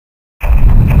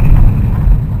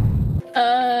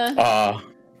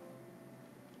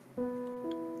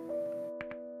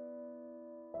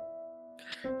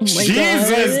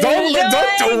Jesus, don't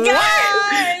do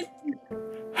what?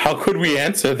 How could we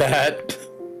answer that?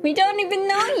 We don't even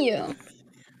know you.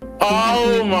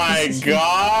 Oh my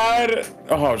god.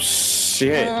 Oh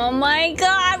shit. Oh my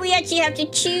god, we actually have to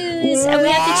choose. And we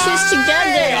have to choose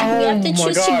together. We have to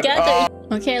choose together.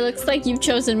 Okay, looks like you've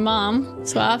chosen mom.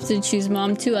 So I have to choose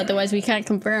mom too, otherwise we can't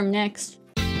confirm next.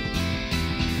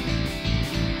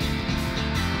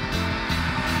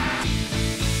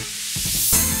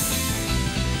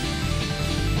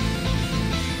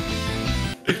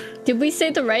 Did we say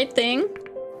the right thing?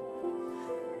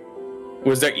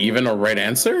 Was there even a right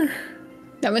answer?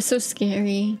 That was so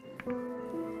scary.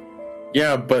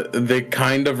 Yeah, but they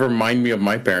kind of remind me of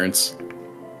my parents.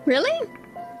 Really?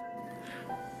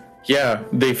 Yeah,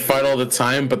 they fight all the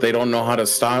time, but they don't know how to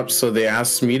stop, so they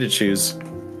asked me to choose.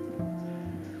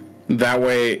 That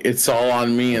way, it's all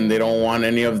on me, and they don't want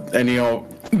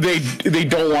they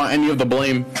don't want any of the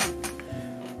blame.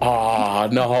 Ah,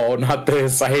 no, not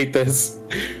this. I hate this.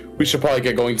 We should probably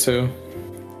get going too.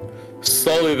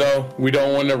 Slowly though, we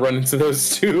don't want to run into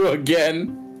those two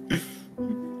again.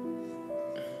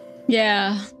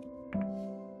 Yeah.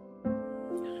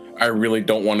 I really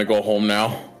don't want to go home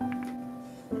now.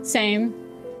 Same.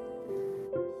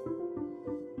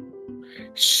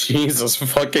 Jesus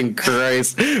fucking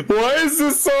Christ. Why is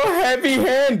this so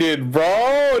heavy-handed,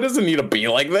 bro? It doesn't need to be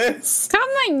like this. Come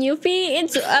on, Yoofie.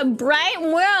 It's a bright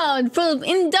world full of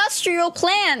industrial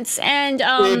plants and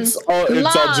it's all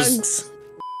logs.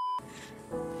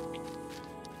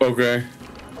 Okay.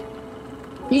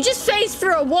 You just faced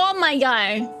through a wall, my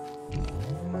guy.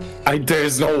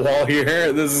 There's no wall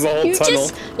here. This is a whole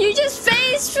tunnel. You just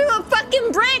faced through a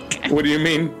fucking brick. What do you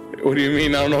mean? What do you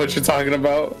mean? I don't know what you're talking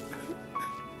about.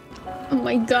 Oh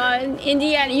my god,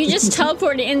 Indiana, you just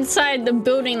teleported inside the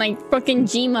building like fucking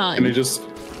Gmod. And it just...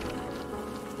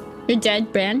 You're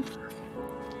dead, Bran?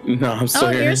 No, I'm still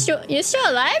here. You're still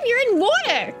alive? You're in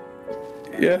water!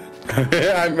 Yeah.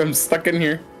 I'm stuck in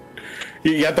here.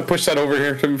 You have to push that over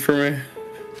here for me.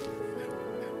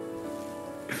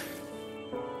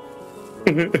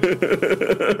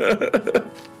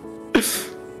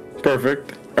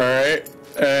 Perfect. Alright.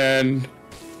 And...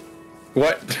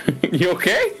 What? You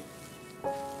okay?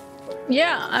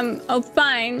 Yeah, I'm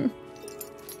fine.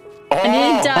 I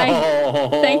didn't die.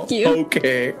 Thank you.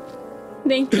 Okay.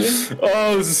 Thank you.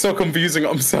 Oh, this is so confusing.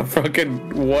 I'm so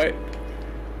fucking... What?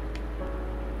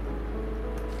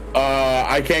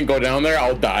 I can't go down there.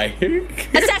 I'll die.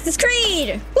 Assassin's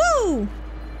Creed! Woo!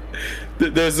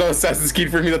 There's no Assassin's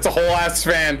Creed for me. That's a whole ass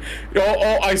fan.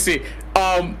 Oh, I see.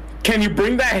 Can you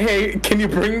bring that hay? Can you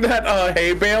bring that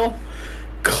hay bale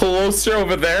closer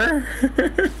over there?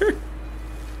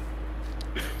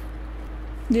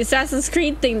 The Assassin's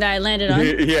Creed thing that I landed on.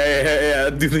 Yeah.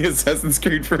 Do the Assassin's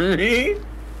Creed for me.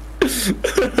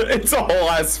 It's a whole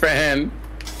ass fan.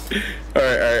 All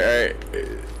right.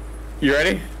 You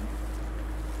ready?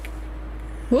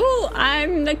 Woo!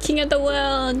 I'm the king of the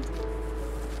world.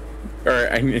 All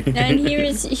right. And here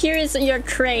is your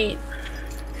crate.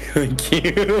 Thank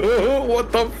you.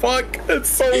 What the fuck? That's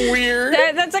so weird.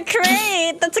 That's a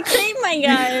crate. That's a crate, my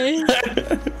guy.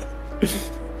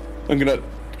 I'm gonna.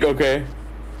 Okay.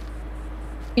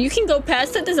 You can go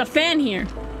past it. There's a fan here.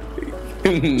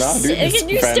 Nah, dude. Can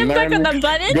you step back on the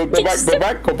button? Go back.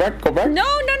 No.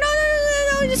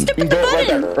 Just step on the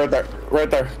button. Right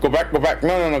there. Go back.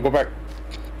 No. Go back.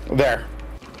 There.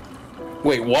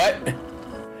 Wait, what?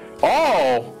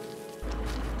 Oh,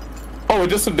 it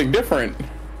does something different.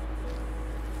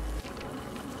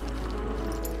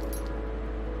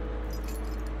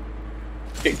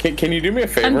 Can you do me a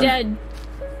favor? I'm dead.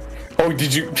 Oh,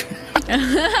 did you?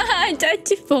 I died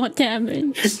to full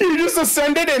damage. You just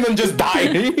ascended and then just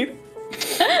died. Okay,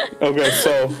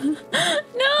 so. No.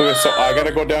 Okay, so I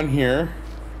gotta go down here.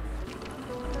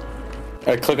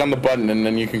 I click on the button and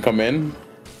then you can come in.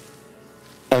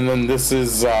 And then this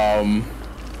is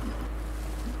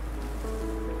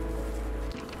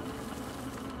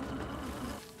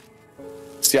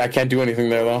See, I can't do anything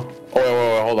there though. Oh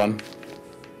wait, hold on.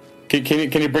 Can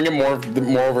you bring it more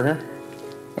over here?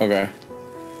 Okay.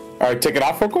 All right, take it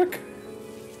off real quick.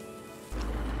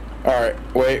 All right,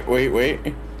 wait.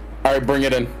 All right, bring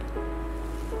it in.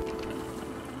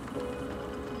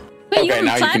 Wait, okay,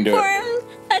 now you can do it.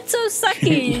 That's so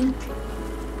sucky.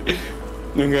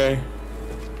 Okay.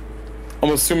 I'm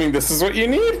assuming this is what you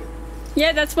need?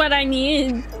 Yeah, that's what I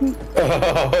need.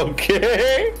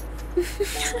 Okay.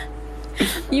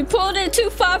 You pulled it too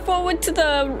far forward to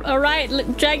the right.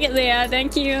 Drag it there.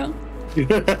 Thank you.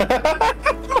 What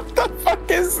the fuck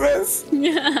is this?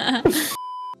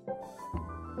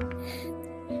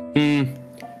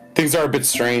 Things are a bit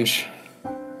strange.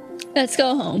 Let's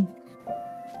go home.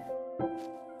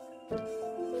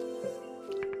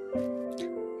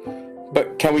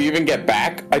 But can we even get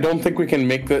back? I don't think we can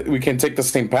take the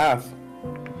same path.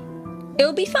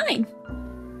 It'll be fine.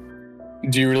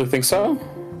 Do you really think so?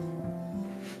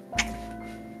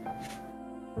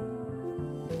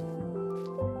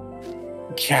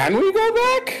 Can we go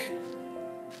back?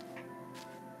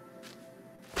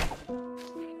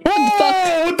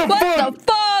 What the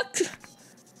fuck?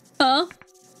 Huh?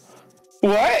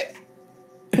 What?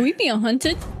 Are we being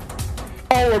hunted?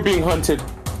 Oh, we're being hunted.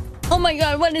 Oh my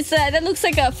god, what is that? That looks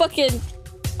like a fucking...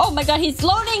 Oh my god, he's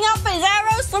loading up his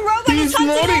arrows. The robot is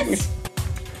hunting us.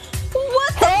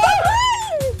 What the fuck?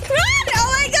 Run! Oh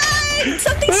my god!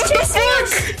 Something's chasing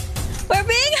us. We're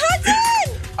being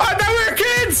hunted! I thought we were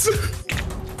kids!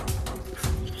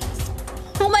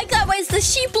 Oh my god, what is the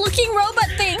sheep-looking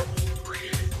robot thing?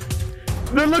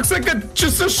 That looks like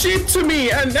just a sheep to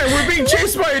me, and we're being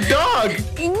chased by a dog.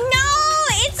 No,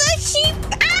 it's a sheep.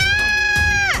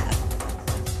 Ah!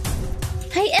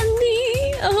 Hi,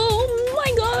 Emily. Oh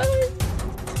my god.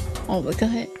 Oh my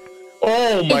god.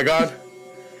 Oh my god.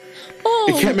 Oh.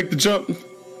 It can't make the jump.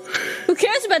 Who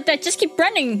cares about that? Just keep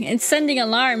running and sending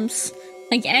alarms.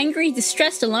 Like angry,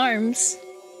 distressed alarms.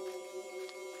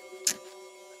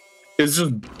 It's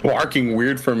just barking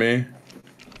weird for me.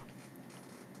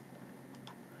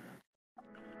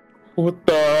 What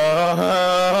the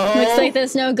hell? Looks like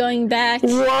there's no going back.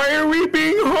 Why are we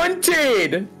being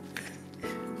hunted?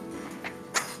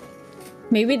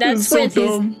 Maybe that's so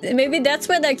where maybe that's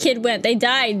where that kid went. They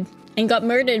died and got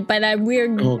murdered by that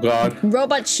weird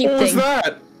robot sheep what thing. Was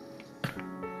that?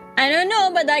 I don't know,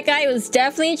 but that guy was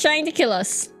definitely trying to kill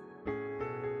us.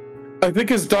 I think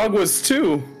his dog was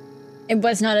too. It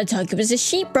was not a dog, it was a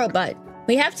sheep robot.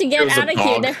 We have to get out of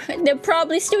here. They're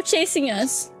probably still chasing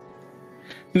us.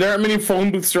 There aren't many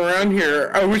phone booths around here.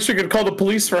 I wish we could call the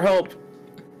police for help.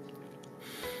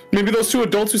 Maybe those two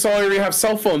adults we saw already have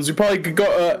cell phones. You probably could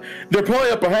go, they're probably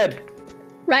up ahead.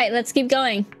 Right, let's keep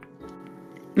going.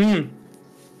 Can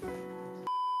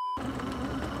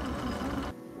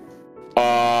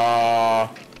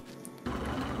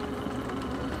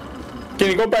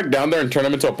you go back down there and turn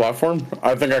them into a platform?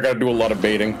 I think I gotta do a lot of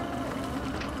baiting.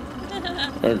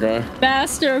 Okay.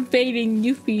 Master of baiting,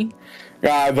 Yoofie.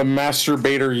 The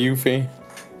masturbator Yoofie.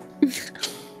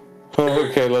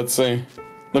 Okay, let's see.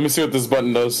 Let me see what this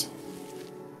button does.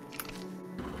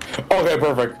 Okay,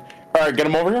 perfect. Alright, get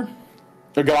him over here.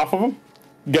 Or get off of him.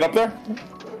 Get up there.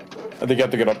 I think you have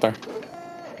to get up there.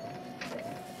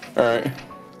 Alright.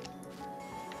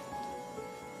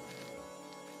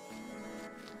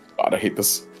 God, I hate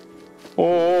this.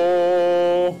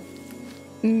 Oh.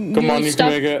 Come on, you can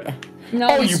make it.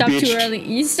 No, you stopped too early.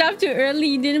 You stopped too early.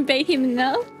 You didn't bait him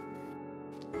enough.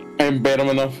 I didn't bait him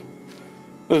enough.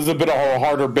 This is a bit of a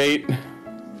harder bait.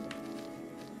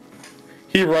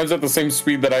 He runs at the same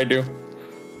speed that I do.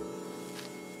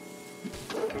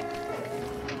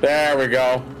 There we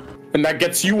go. And that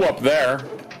gets you up there.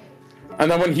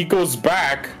 And then when he goes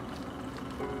back...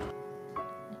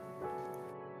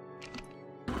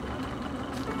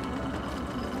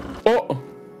 Oh!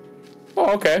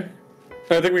 Oh, okay.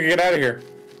 I think we can get out of here.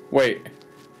 Wait.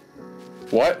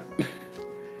 What?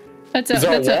 That's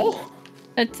a wall?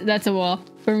 That's a wall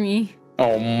for me.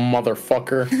 Oh,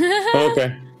 motherfucker.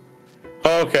 Okay.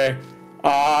 Okay.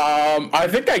 I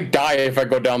think I die if I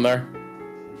go down there.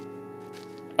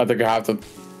 I think I have to.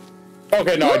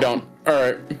 Okay, no, I don't.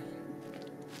 Alright.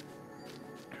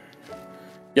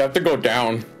 You have to go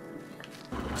down.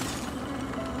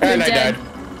 And I died.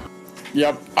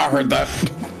 Yep, I heard that.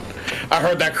 I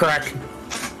heard that crack.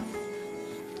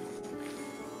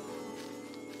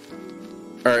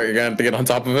 Alright, you're gonna have to get on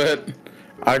top of it.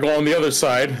 I go on the other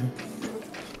side.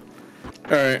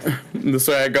 Alright, this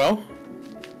way I go.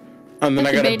 And then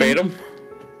I gotta bait him.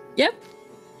 Yep.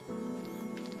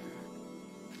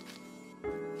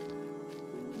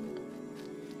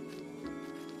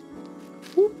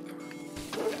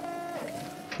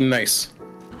 Nice.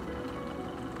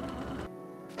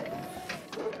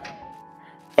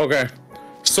 Okay.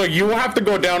 So you have to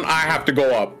go down, I have to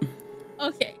go up.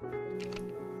 Okay.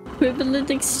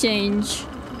 Equivalent exchange.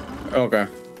 Okay.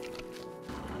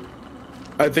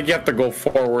 I think you have to go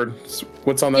forward.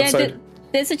 What's on that side?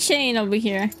 There's a chain over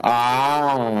here.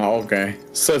 Ah, okay.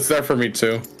 So it's there for me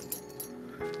too.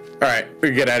 Alright,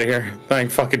 we get out of here.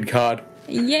 Thank fucking God.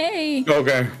 Yay.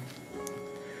 Okay.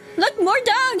 Look, more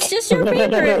dogs, just your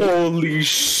favorite. Holy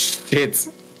shit.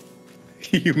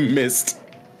 You missed.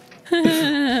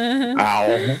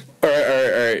 Ow. All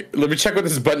right. Let me check what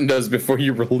this button does before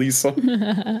you release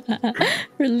him.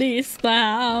 Release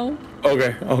now.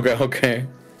 Okay,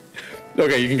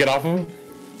 you can get off of him?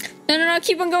 No,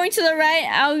 keep on going to the right.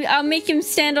 I'll make him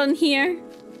stand on here.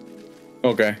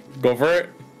 Okay, go for it.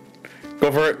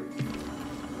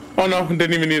 Oh no,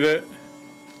 didn't even need it.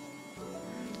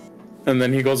 And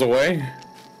then he goes away.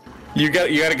 You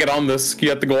gotta get on this. You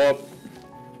have to go up.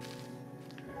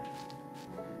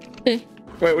 Hey.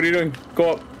 Wait, what are you doing?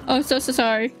 Go up. Oh, so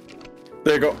sorry.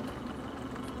 There you go.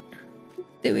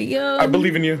 There we go. I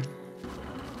believe in you.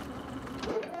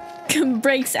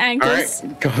 Breaks ankles. All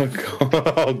right. Go.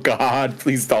 Oh God,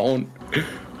 please don't.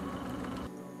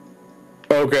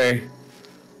 Okay.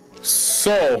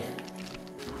 So.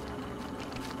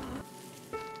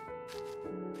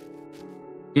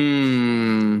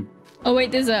 Oh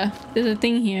wait, there's a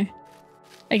thing here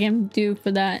I can do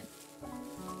for that.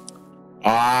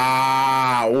 Wait.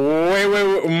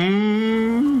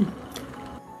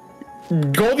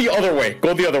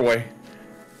 Go the other way.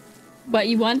 But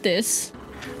you want this?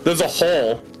 There's a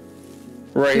hole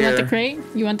right here. You want the crate?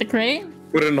 You want the crate?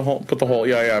 Put it in the hole. Put the hole.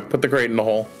 Yeah. Put the crate in the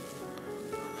hole.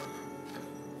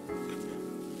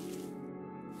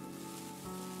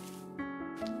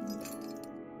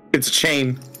 It's a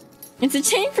chain. It's a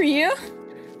chain for you?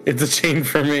 It's a chain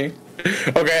for me.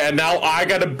 Okay, and now I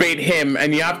gotta bait him,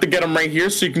 and you have to get him right here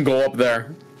so you can go up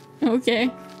there.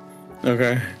 Okay.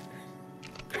 Okay.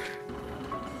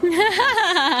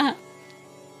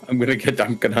 I'm gonna.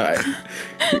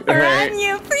 Run,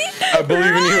 you please. I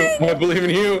believe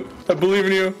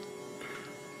in you.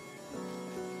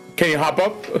 Can you hop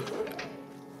up?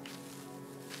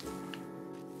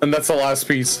 And that's the last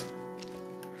piece.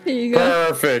 There you go.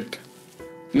 Perfect.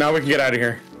 Now we can get out of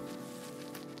here.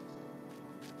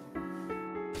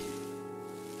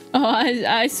 Oh,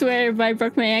 I swear if I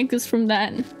broke my ankles from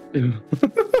that,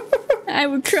 I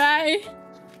would cry.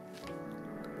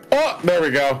 Oh, there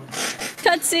we go.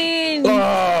 Cutscene.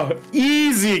 Oh,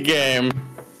 easy game.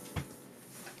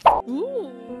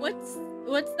 Ooh, what's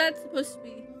that supposed to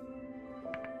be?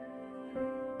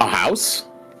 A house?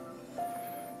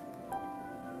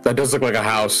 That does look like a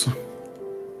house.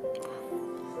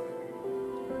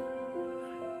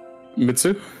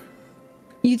 Mitsu?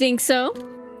 You think so?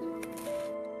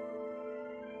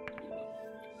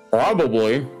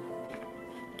 Probably.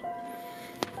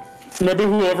 Maybe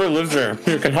whoever lives there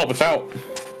here can help us out.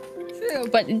 True,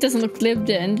 but it doesn't look lived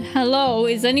in. Hello,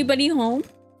 is anybody home?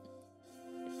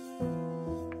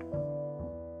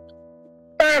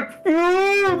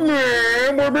 Excuse me,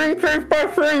 we're being chased by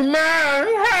 3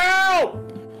 men. Help!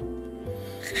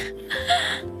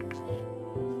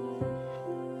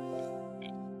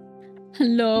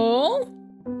 Hello?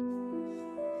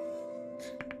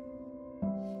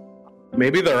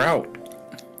 Maybe they're out.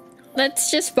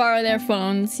 Let's just borrow their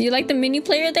phones. You like the mini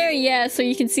player there? Yeah, so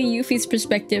you can see Yoofie's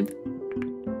perspective.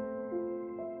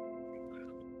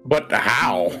 But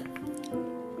how?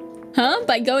 Huh?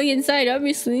 By going inside,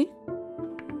 obviously.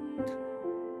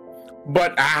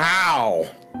 But how?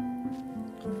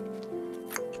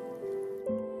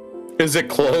 Is it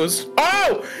closed?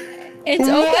 Oh! It's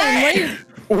open. What are you...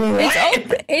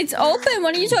 What? It's open.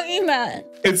 What are you talking about?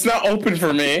 It's not open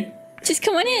for me. Just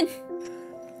come on in.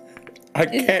 I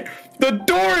can't. The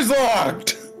door's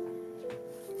locked.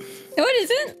 No, it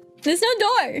isn't. There's no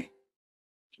door.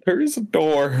 There is a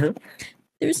door.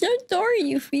 There's no door,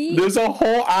 Yoofie. There's a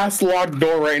whole ass locked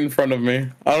door right in front of me.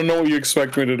 I don't know what you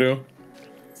expect me to do.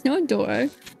 There's no door.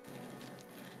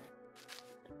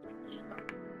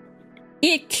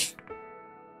 Ick.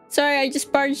 Sorry, I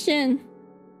just barged in.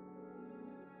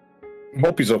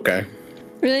 Hope he's okay.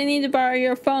 Really need to borrow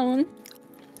your phone.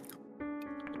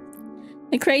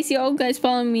 The crazy old guy's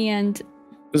following me and...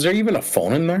 Is there even a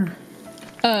phone in there?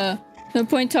 No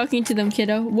point talking to them,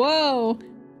 kiddo. Whoa!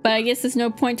 But I guess there's no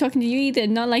point talking to you either.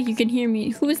 Not like you can hear me.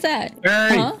 Who is that?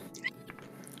 Hey! Huh?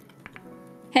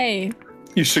 Hey.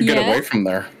 You should get away from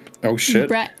there. Oh shit.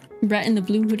 Brat in the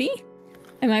blue hoodie?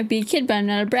 I might be a kid, but I'm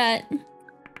not a brat.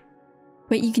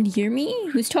 Wait, you can hear me?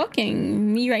 Who's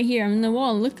talking? Me right here. I'm in the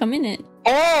wall. Look, I'm in it.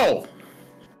 Oh!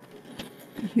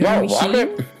 You're a No, machine?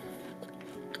 Rabbit.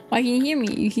 Why can you hear me?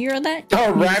 You hear all that?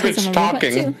 Oh, Maybe Rabbit's because I'm a robot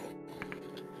talking. too.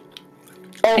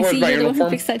 Oh, I where's see my you're the one who uniform?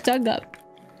 fixed that dog up.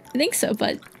 I think so,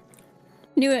 but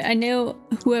knew it. I know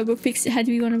whoever fixed it had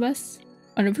to be one of us.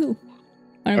 One of who?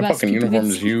 One of My us. fucking people uniform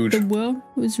fix is huge. The world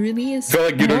was really is. I feel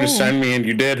like you'd Oh. understand me, and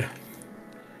you did.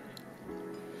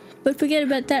 But forget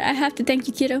about that. I have to thank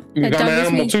you, kiddo. You That got an dog is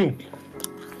animal me. too.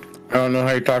 I don't know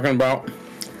how you're talking about.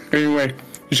 Anyway,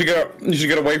 you should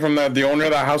get away from that. The owner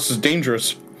of that house is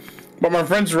dangerous. But my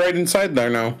friend's right inside there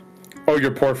now. Oh,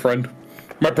 your poor friend.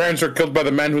 My parents were killed by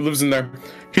the man who lives in there.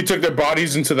 He took their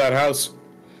bodies into that house.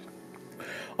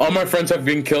 All my friends have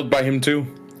been killed by him too.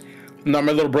 Not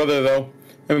my little brother though.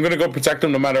 And I'm gonna go protect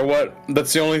him no matter what.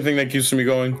 That's the only thing that keeps me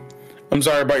going. I'm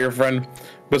sorry about your friend,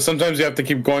 but sometimes you have to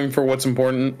keep going for what's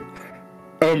important.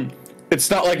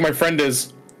 It's not like my friend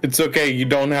is. It's okay, you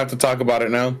don't have to talk about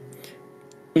it now.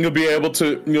 You'll be able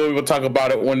to talk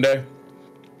about it one day.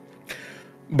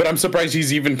 But I'm surprised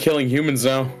he's even killing humans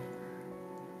now.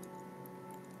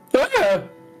 Ah!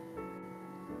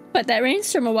 But that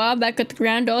rainstorm a while back got the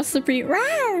ground all slippery.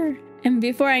 Rawr! And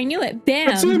before I knew it, bam!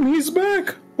 That's him, he's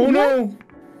back! Oh no!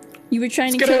 You were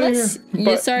trying to kill us?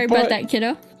 You're sorry about that,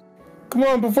 kiddo. Come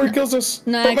on, before he kills us.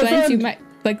 No, I got into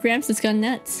but Gramps has gone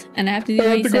nuts, and I have to do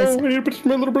what he says. I need to protect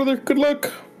my little brother. Good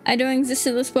luck. I don't exist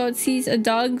in this world. Sees a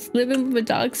dog living with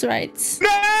dog's rights. No!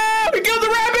 He killed the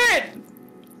rabbit!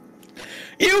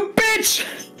 You bitch!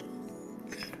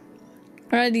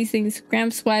 What are these things?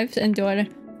 Gramps' wife and daughter.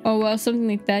 Oh well, something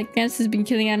like that. Gramps has been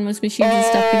killing animals, machines, and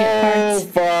stuff to get parts.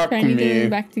 Fuck trying to get me. them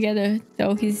back together,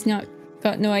 though he's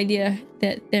got no idea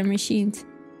that they're machines.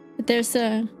 But there's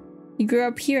he grew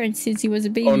up here, and since he was a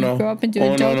baby, he grew up into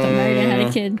an adult and married and had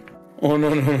a kid. Oh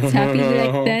no no no! He's happy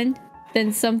like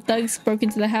then some thugs broke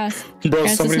into the house. Bro,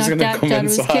 somebody's gonna come daughter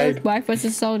was inside. killed, wife was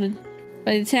assaulted.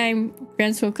 By the time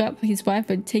Gramps woke up, his wife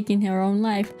had taken her own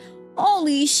life.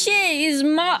 Holy shit!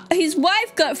 His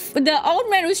wife got the old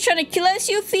man was trying to kill us,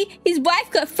 Yoofie. His wife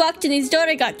got fucked and his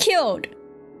daughter got killed.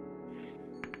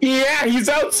 Yeah, he's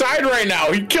outside right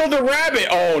now. He killed a rabbit.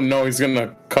 Oh no, he's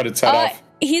gonna cut its head off.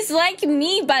 He's like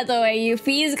me, by the way,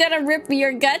 Yoofie. He's gonna rip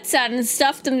your guts out and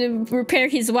stuff them to repair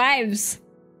his wife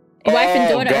and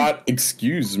daughter. Oh God,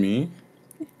 excuse me.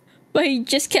 But he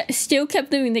just still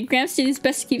kept living. The Gramps did his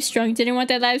best to keep strong. Didn't want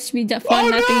their lives to be fun. Oh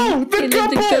nothing. no, the he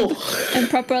lived couple! a good and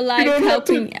proper life,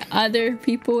 helping other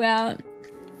people out.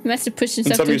 He must have pushed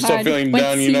himself too hard. Still feeling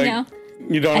down, you know.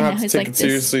 You don't have to take like it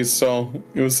seriously. So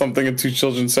it was something the two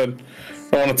children said.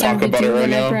 I don't want to talk about it right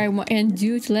now. Whatever I want and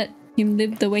do to let him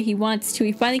live the way he wants to.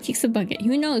 He finally kicks the bucket.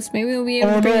 Who knows? Maybe we'll be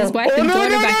able to bring his wife and daughter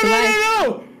back to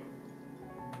life.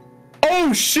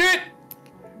 Oh shit!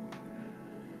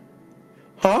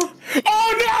 Huh?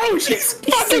 Oh no! She's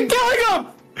fucking killing him!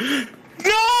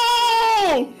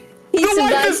 No! He The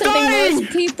wife is something dying!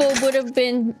 most people would have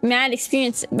been mad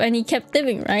experienced when he kept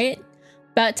living, right?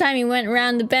 About time he went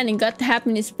around the bend and got the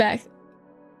happiness back.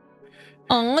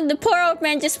 Oh, the poor old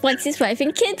man just wants his wife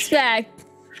and kids back.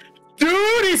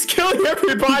 Dude, he's killing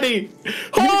everybody!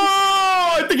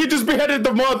 Oh! I think he just beheaded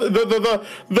the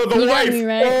wife. Me,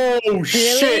 right? Oh really?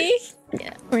 shit!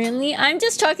 Yeah, really? I'm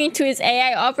just talking to his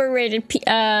AI operated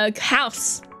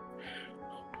house.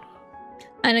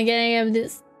 I don't get any of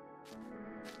this.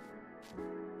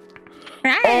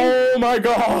 Oh my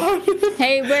god!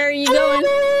 Hey, where are you going?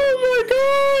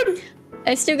 Oh my god!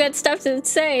 I still got stuff to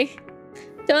say.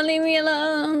 Don't leave me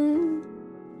alone.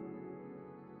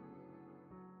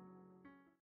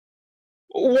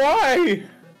 Why?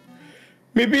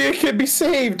 Maybe it could be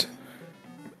saved.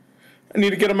 I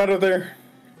need to get him out of there.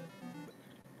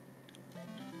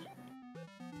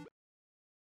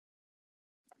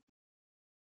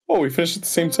 Oh, we finished at the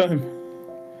same time.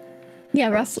 Yeah,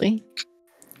 roughly.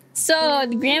 So,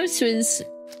 the Gramps was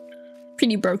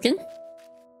pretty broken.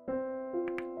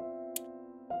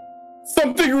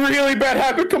 Something really bad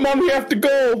happened. Come on, we have to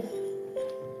go.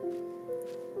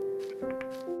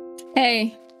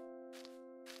 Hey.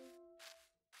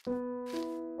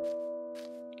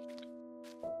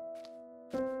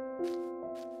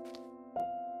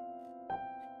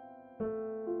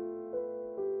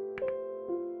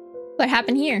 What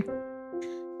happened here?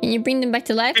 Can you bring them back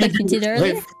to life like you did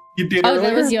earlier? You did earlier?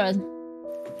 That was yours.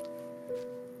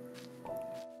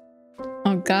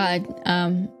 Oh god.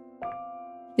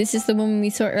 This is the woman we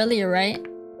saw earlier, right?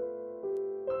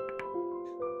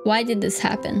 Why did this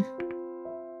happen?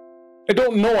 I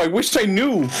don't know. I wish I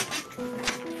knew.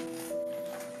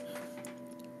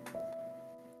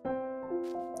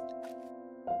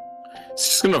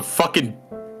 She's gonna fucking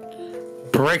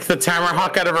break the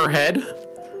Tamarhawk out of her head.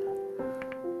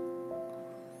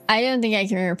 I don't think I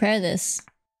can repair this.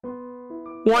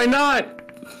 Why not?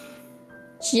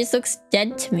 She just looks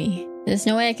dead to me. There's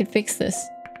no way I could fix this.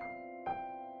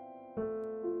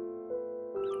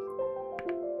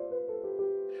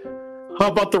 How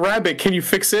about the rabbit? Can you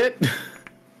fix it?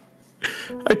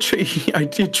 I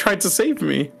tried to save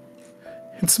me.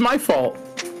 It's my fault.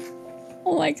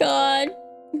 Oh my god.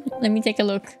 Let me take a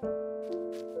look.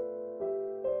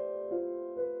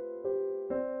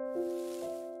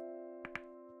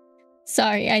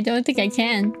 Sorry, I don't think I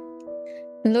can.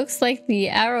 It looks like the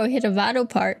arrow hit a vital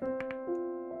part.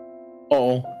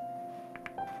 Oh.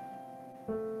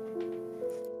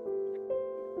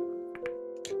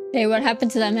 Hey, what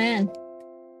happened to that man?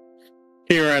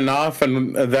 He ran off,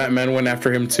 and that man went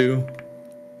after him too.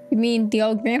 You mean the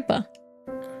old grandpa?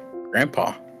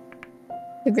 Grandpa?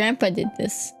 The grandpa did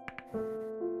this.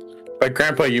 By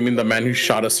grandpa, you mean the man who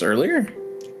shot us earlier?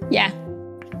 Yeah.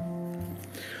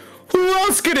 Who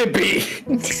else could it be?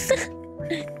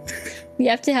 We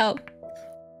have to help.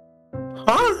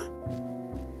 Huh?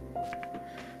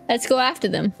 Let's go after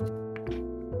them.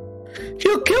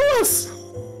 He'll kill us.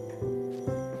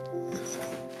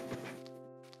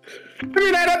 I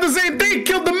mean, I'd have the same thing.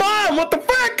 Killed the mom. What the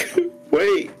fuck?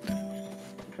 Wait.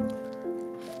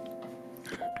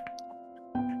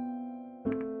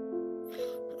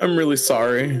 I'm really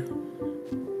sorry.